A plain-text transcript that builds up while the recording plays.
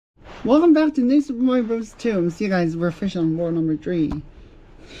Welcome back to New Super Mario Bros. 2. See you guys, we're officially on world number 3.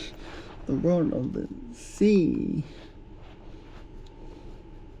 The world of the sea.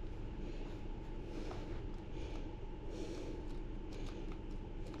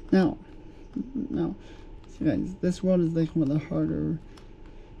 Now, see guys, this world is like one of the harder.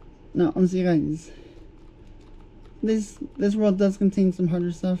 Now, see you guys. This world does contain some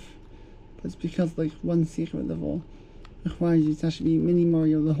harder stuff, but it's because like one secret level requires you to actually be Mini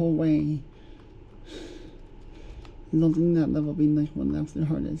Mario the whole way, resulting in that level being like one of the absolute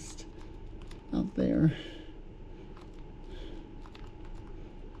hardest out there.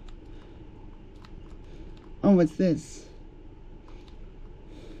 Oh, what's this?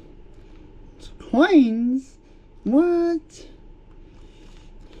 It's coins? What?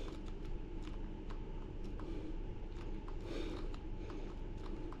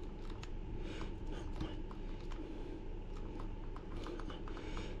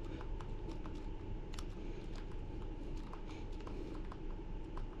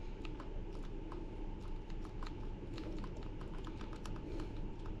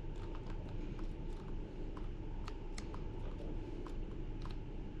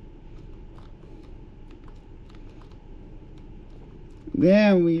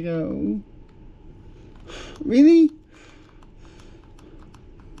 There we go. Really?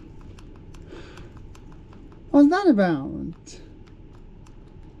 What's that about?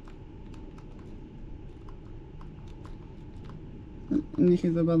 In the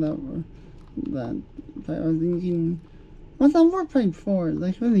case about that I was thinking, what's that warp pipe for?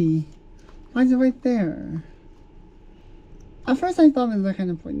 Like, really? Why is it right there? At first I thought it was like kind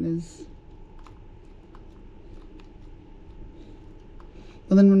of pointless.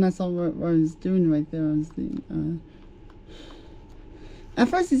 But then when I saw what I was doing right there, I was thinking, at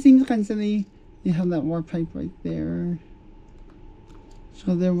first it seems kind of silly. You have that warp pipe right there.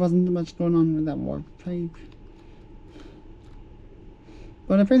 So there wasn't much going on with that warp pipe.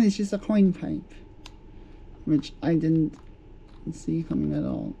 But apparently it's just a coin pipe, which I didn't see coming at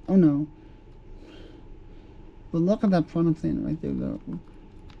all. Oh no. But look at that piranha plant right there though.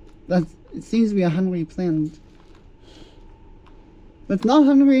 It seems to be a hungry plant. But it's not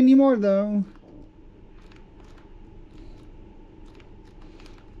hungry anymore though.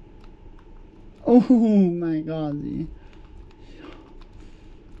 Oh my god.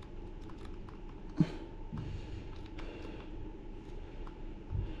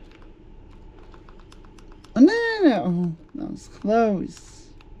 Oh no. Oh, that was close.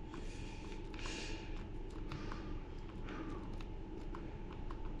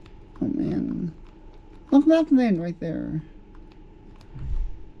 Oh man. Look at that plant right there.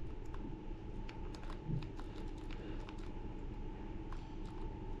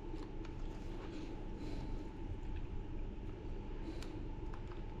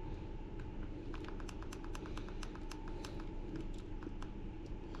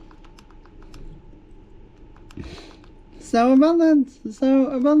 So about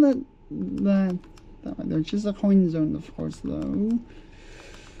that, there's just a coin zone, of course, though.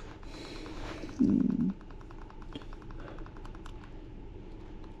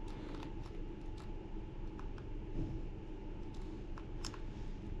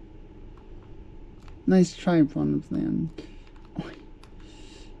 Nice try, Piranha Plant.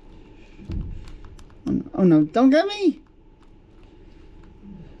 Oh no, don't get me!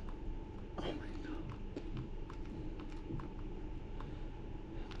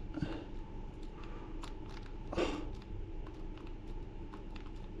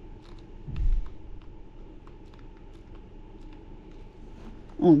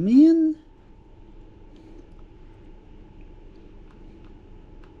 Oh man.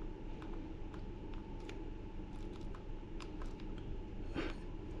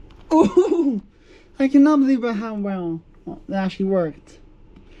 Oh, I cannot believe how well that actually worked.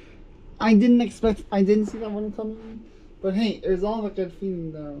 I didn't see that one coming. But hey, it was all a good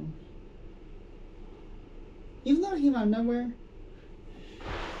feeling though. Even though it came out of nowhere.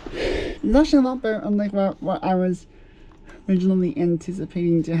 It's actually a lot better, unlike what I was originally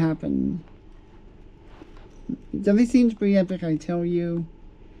anticipating to happen. It definitely seems pretty epic, I tell you.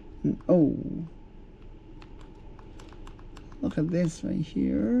 And, oh, look at this right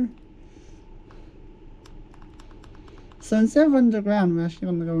here. So instead of underground, we're actually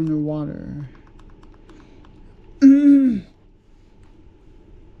going to go underwater.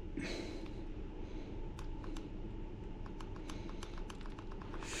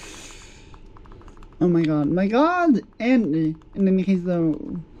 Oh my god, and in any case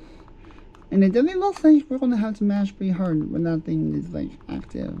though, and it definitely looks like we're gonna have to mash pretty hard when that thing is like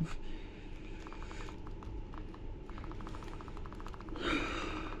active.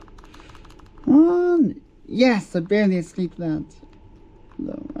 Yes, I barely escaped that.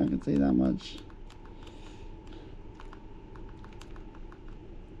 Though, I could say that much.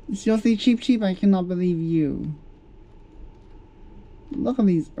 Seriously, Cheap, I cannot believe you. Look at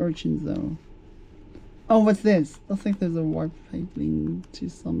these urchins, though. Oh, what's this? Looks like there's a warp pipe leading to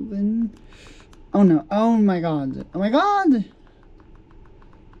something. Oh no. Oh my god. Oh my god!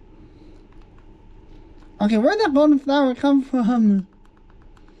 Okay, where'd that golden flower come from?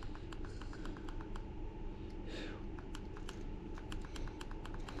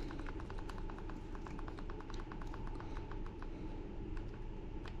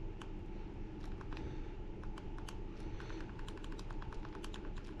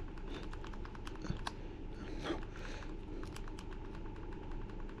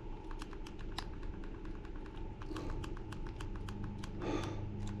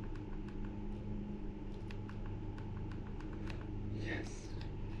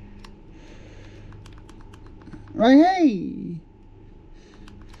 Right, hey!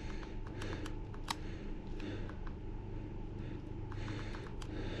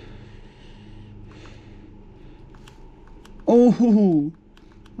 Oh!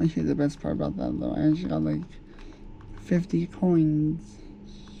 Actually, the best part about that, though, I actually got like 50 coins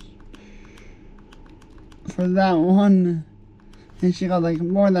for that one. And she got like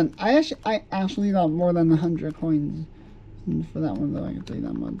more than, I actually got more than 100 coins for that one, though, I can tell you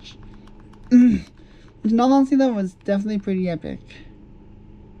that much. Which, in all honesty, though, was definitely pretty epic.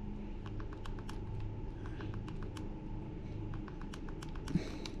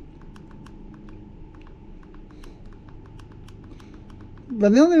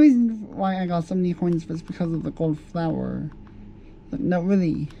 But the only reason why I got so many coins was because of the gold flower. Like, no,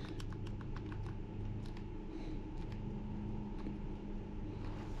 really.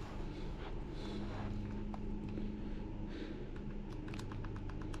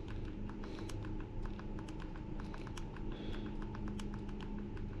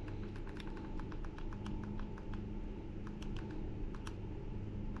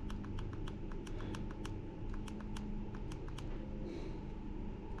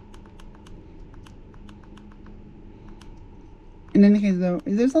 In any case, though,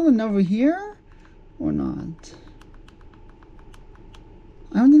 is there something over here? Or not?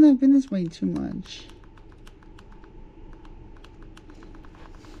 I don't think I've been this way too much.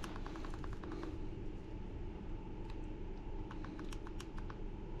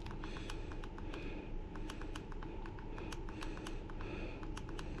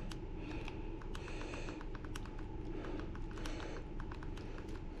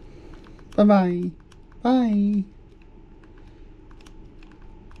 Bye-bye. Bye.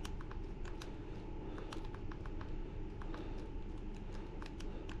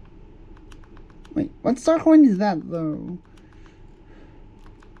 Wait, what star coin is that, though?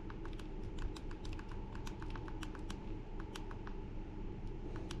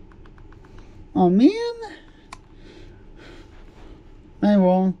 Oh, man. I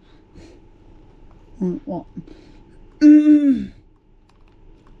will. Well,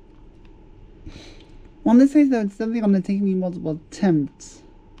 in this case, though, it's definitely going to take me multiple attempts.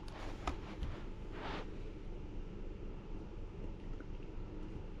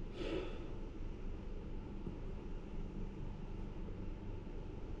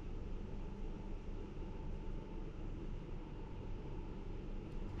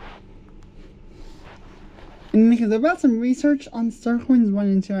 And because about some research on star coins 1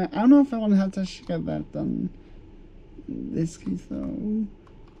 and 2, I don't know if I want to have to get that done. In this case, though.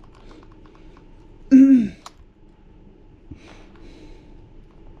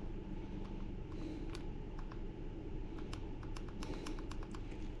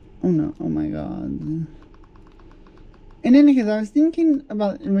 Oh no, oh my god. In any case, I was thinking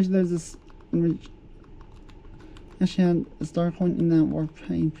about in which there's this, in which I actually had a star coin in that warp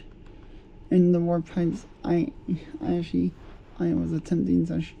pipe. In the warp pipes, I was attempting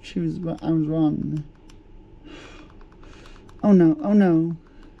to choose, but I was wrong. Oh no, oh no.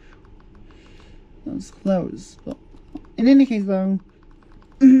 That was close. But in any case, though,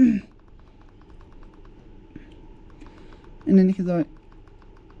 I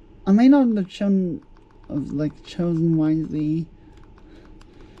may not have chosen wisely.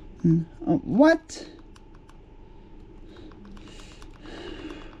 What?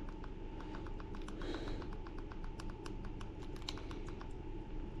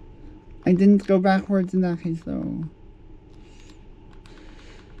 I didn't go backwards in that case, though.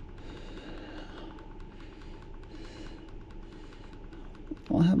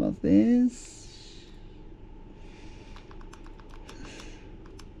 Well, how about this?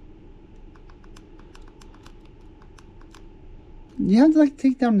 You have to, like,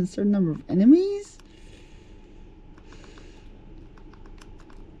 take down a certain number of enemies?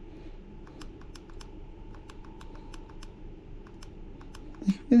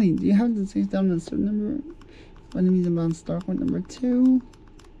 Really, do you have to take down a certain number of enemies around star point number 2?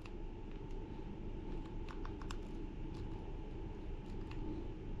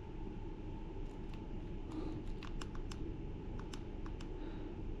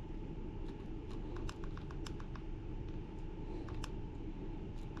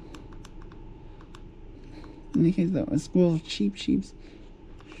 In any case, though, a school of sheeps.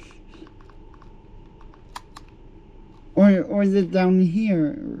 Or is it down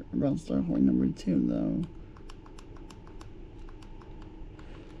here around star point number 2, though?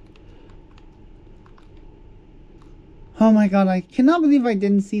 Oh my god, I cannot believe I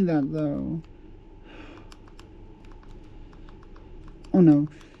didn't see that, though. Oh no.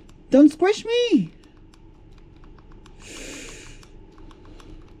 Don't squish me!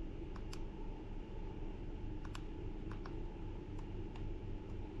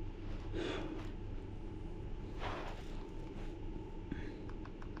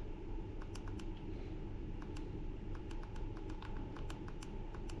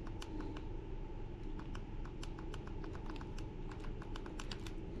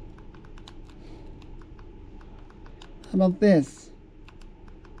 How about this?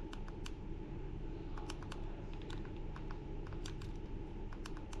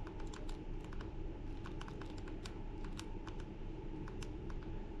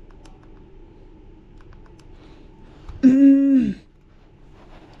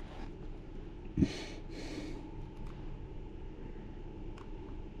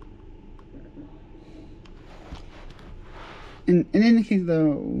 In any case,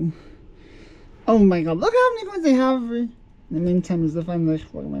 though, oh my god, look how many coins I have. In the meantime, as if I'm like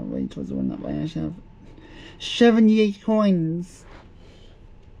working my way towards the one that I actually have 78 coins.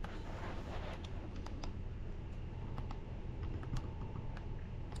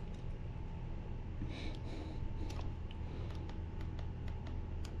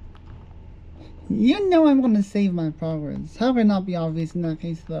 You know I'm gonna save my progress. How can it not be obvious in that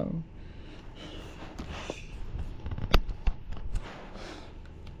case, though?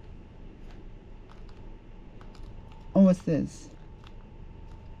 Oh, what's this?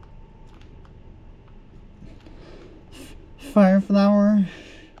 Fire flower.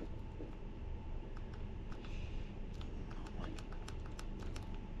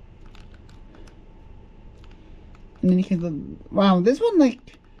 In any case, wow, this one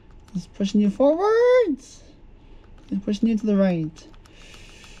like is pushing you forwards. It's pushing you to the right.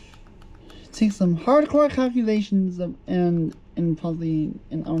 Take some hardcore calculations and probably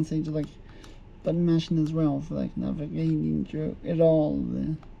and I would say just like button mashing as well for like navigating through it all.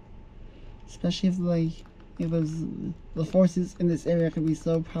 Especially if like the forces in this area can be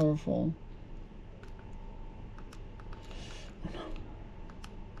so powerful. Oh no.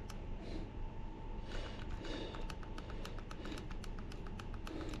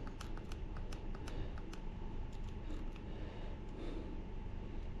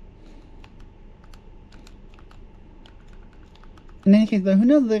 In any case, though, who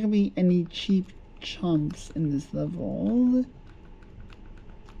knows if there could be any cheap chumps in this level.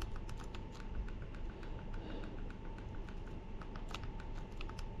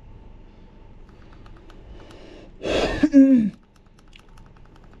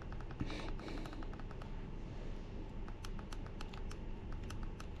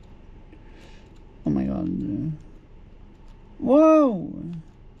 Oh my god. Whoa!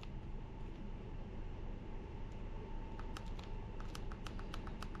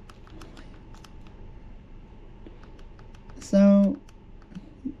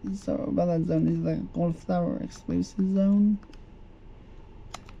 So about that zone is like a gold flower exclusive zone.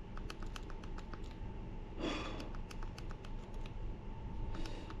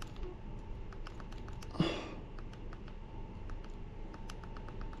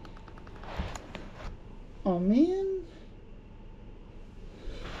 Oh man.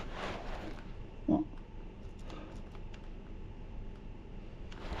 Well,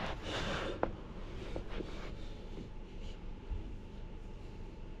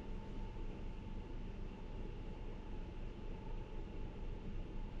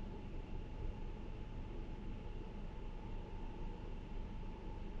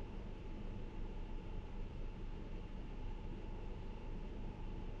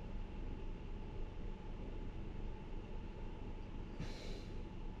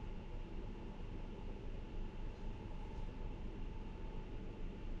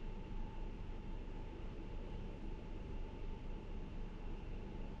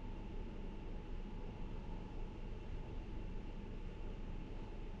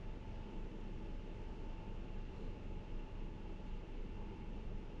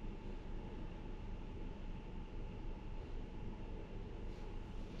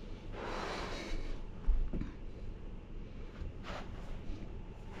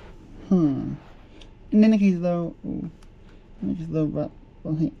 In any case, though, but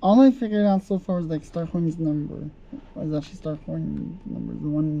well, hey, all I figured out so far is like Starcoin's number. Was actually Starcoin number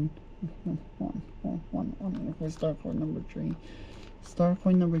one. Of course, Starcoin number 3.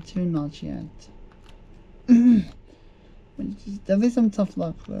 Starcoin number 2, not yet. Definitely some tough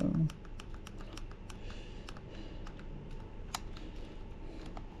luck, though.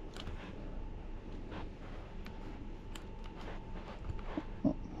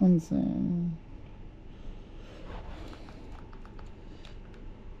 Oh, 1 second.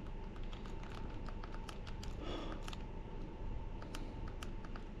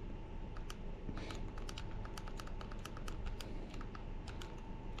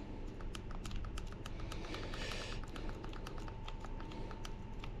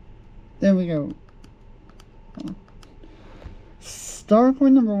 There we go.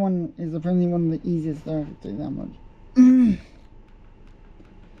 Starcoin number 1 is apparently one of the easiest to download. In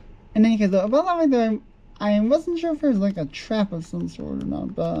any case, though, about that way, though, I wasn't sure if there was like a trap of some sort or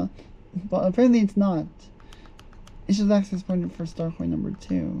not, but apparently it's not. It's just access point for Starcoin number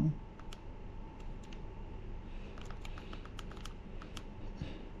 2.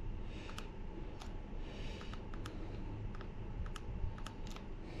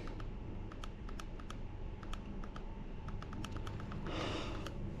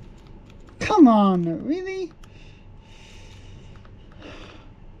 Come on, really?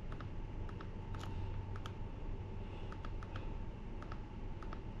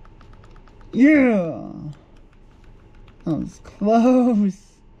 Yeah! That was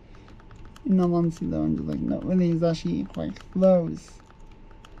close! In all honesty, though, I'm just like, no, really, it's actually quite close.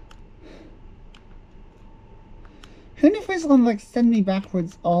 Who knew if it's gonna, like, send me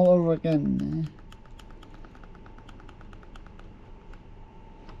backwards all over again?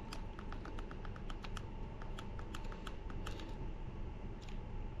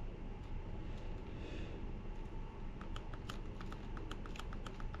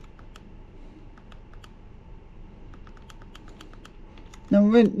 No,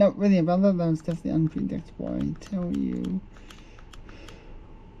 really, about that was definitely unpredictable, I tell you.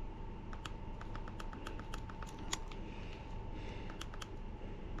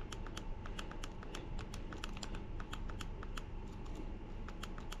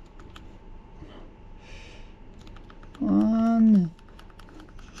 On.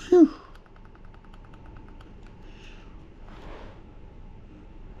 Phew.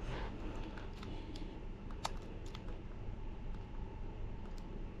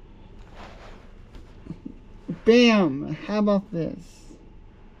 Bam! How about this?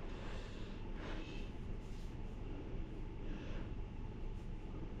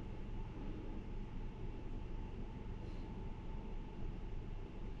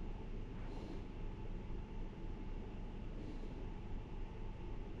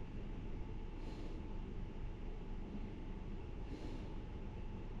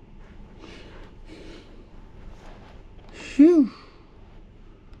 Phew!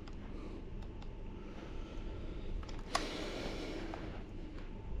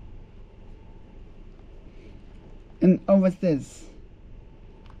 And oh, what's this?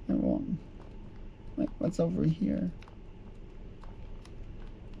 I won't. Like, what's over here?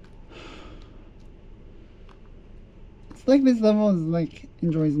 It's like this level is like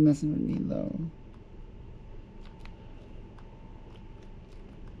enjoys messing with me though.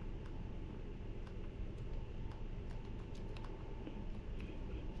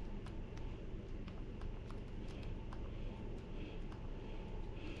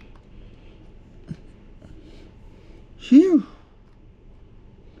 Phew.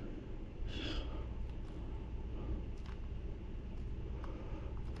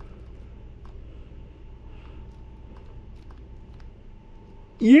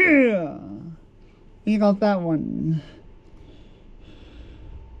 Yeah! We got that one.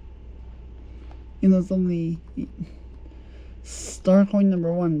 You know, it's only Starcoin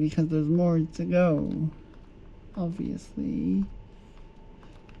number 1 because there's more to go. Obviously.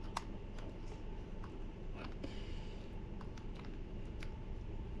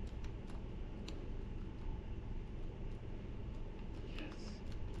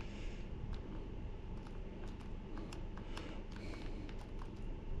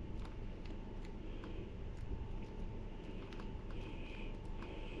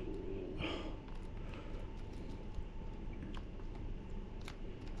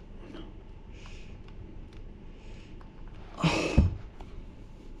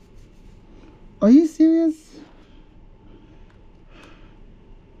 Are you serious?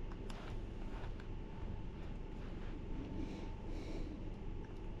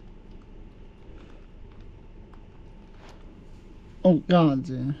 Oh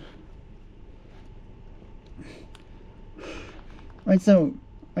God. Right, so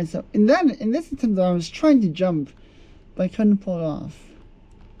in this attempt I was trying to jump, but I couldn't pull it off.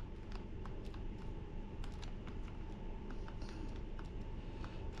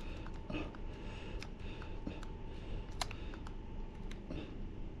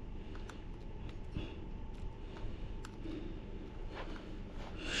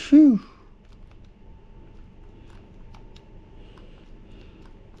 Phew.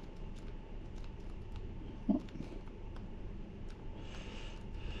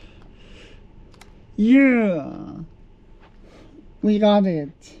 Yeah, we got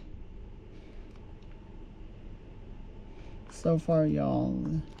it. So far, y'all.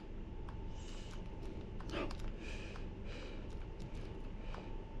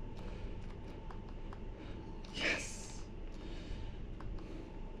 Yes.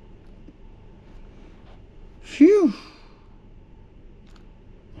 Phew.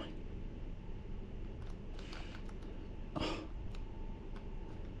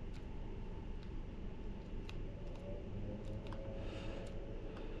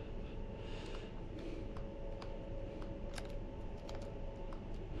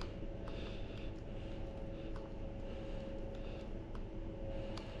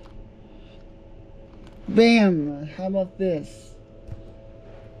 Bam! How about this?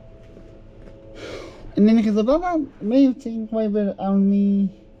 And then because above that may have taken quite a bit out of me,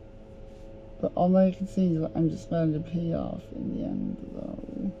 but all I can see is I'm just glad to pay off in the end,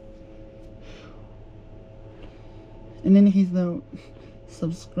 though. In any case, though,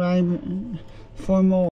 subscribe for more.